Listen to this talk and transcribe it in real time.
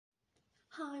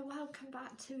Hi, welcome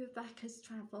back to Rebecca's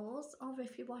Travels, or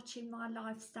if you're watching my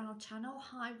lifestyle channel,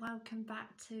 hi, welcome back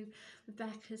to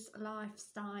Rebecca's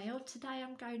Lifestyle. Today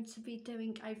I'm going to be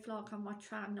doing a vlog on my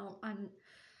channel and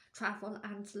travel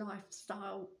and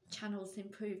lifestyle channels,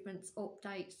 improvements,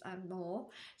 updates and more.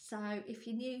 So if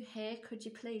you're new here, could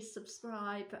you please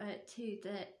subscribe to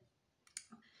the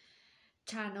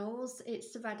channels.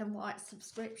 It's the red and white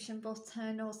subscription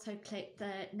button. Also click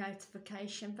the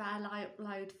notification bell. I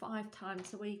upload 5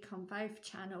 times a week on both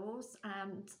channels,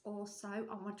 and also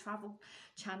on my travel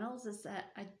channels there's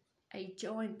a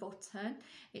join button.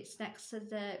 It's next to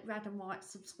the red and white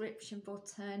subscription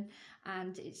button,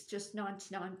 and it's just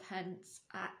 99 pence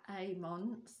a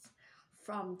month.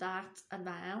 From that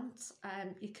amount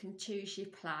you can choose your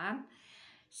plan.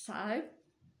 So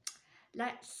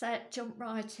let's jump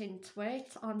right into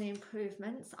it on the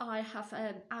improvements. I have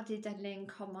added a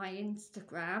link on my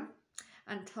Instagram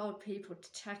and told people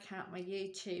to check out my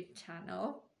YouTube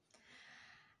channel.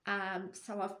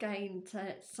 So I've gained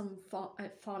some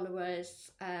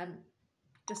followers,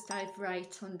 just over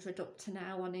 800 up to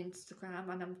now on Instagram,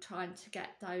 and I'm trying to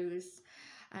get those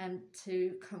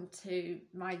to come to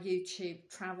my YouTube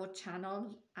travel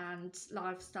channel and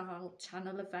lifestyle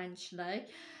channel eventually.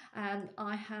 And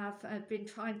I have been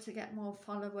trying to get more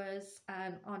followers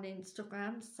on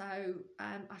Instagram, so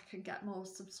I can get more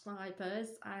subscribers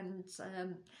and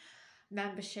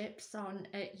memberships on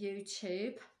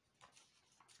YouTube.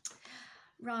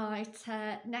 Right,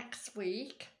 next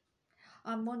week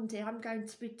on Monday, I'm going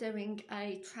to be doing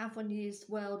a Travel News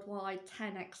Worldwide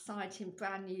 10 Exciting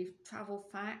Brand New Travel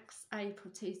Facts,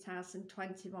 April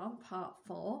 2021, Part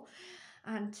 4.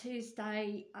 And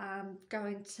Tuesday, I'm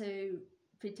going to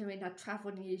be doing a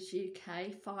Travel News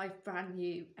UK 5 Brand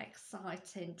New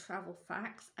Exciting Travel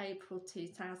Facts, April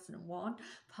 2001,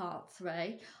 Part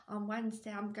 3. On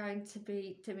Wednesday, I'm going to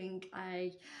be doing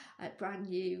a brand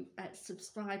new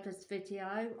subscribers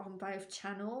video on both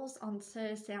channels. On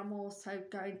Thursday, I'm also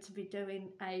going to be doing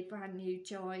a brand new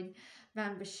join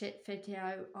membership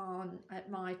video on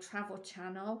my travel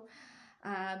channel.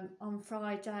 On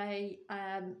Friday,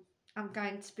 I'm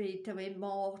going to be doing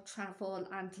more travel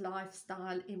and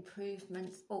lifestyle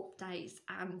improvements, updates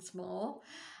and more.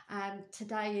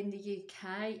 Today in the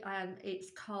UK,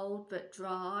 it's cold but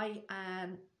dry,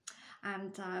 and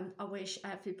I wish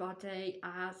everybody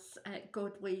as a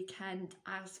good weekend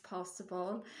as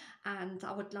possible. And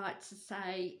I would like to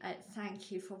say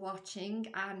thank you for watching,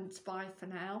 and bye for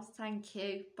now. Thank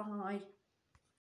you. Bye.